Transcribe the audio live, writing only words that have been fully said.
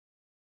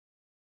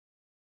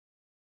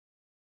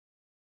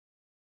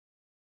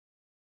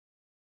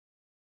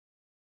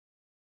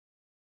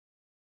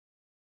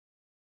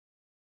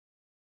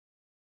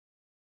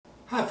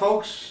Hi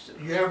folks,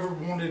 you ever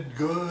wanted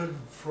good,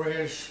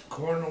 fresh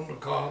corn on the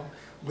cob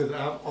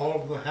without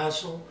all of the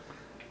hassle?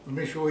 Let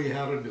me show you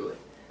how to do it.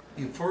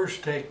 You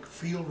first take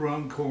field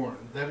run corn,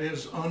 that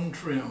is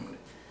untrimmed,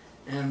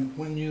 and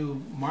when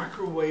you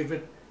microwave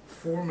it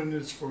 4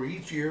 minutes for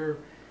each ear,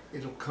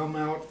 it'll come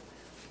out.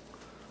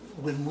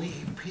 When we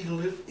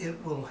peel it,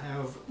 it will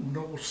have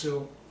no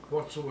silk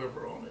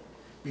whatsoever on it.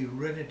 Be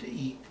ready to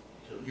eat.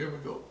 So here we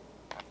go.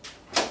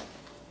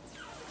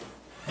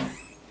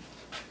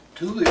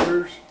 2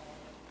 ears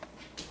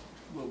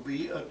will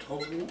be a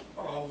total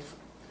of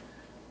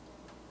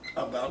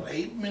about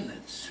 8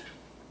 minutes.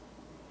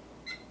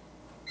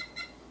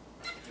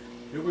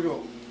 Here we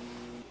go.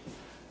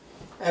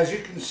 As you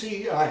can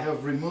see, I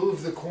have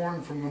removed the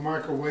corn from the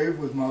microwave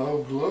with my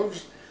old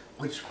gloves,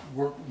 which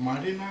work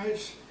mighty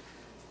nice.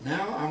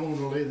 Now I'm going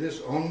to lay this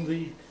on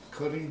the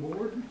cutting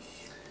board.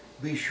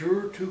 Be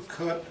sure to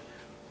cut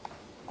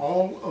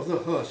all of the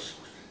husks.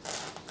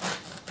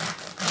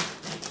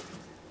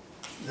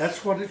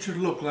 That's what it should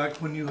look like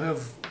when you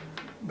have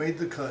made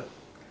the cut.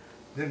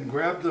 Then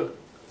grab the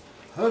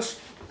husk,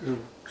 the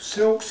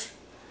silks,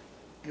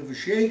 give a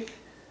shake.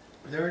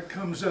 There it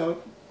comes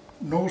out.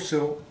 No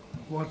silk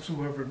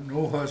whatsoever,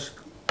 no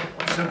husk.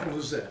 Simple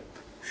as that.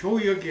 Show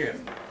you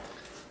again.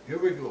 Here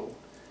we go.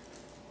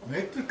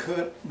 Make the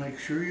cut. Make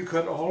sure you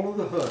cut all of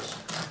the husk.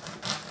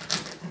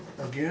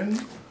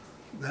 Again,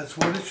 that's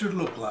what it should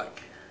look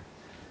like.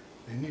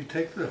 Then you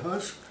take the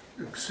husk,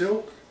 the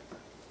silk,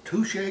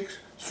 2 shakes,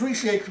 3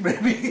 shakes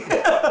maybe.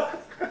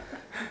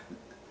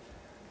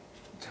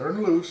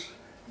 Turn loose.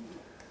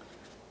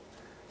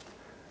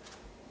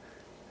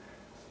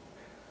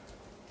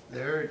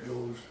 There it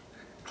goes.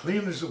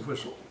 Clean as a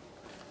whistle.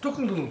 Took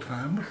a little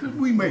time, but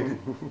we made it.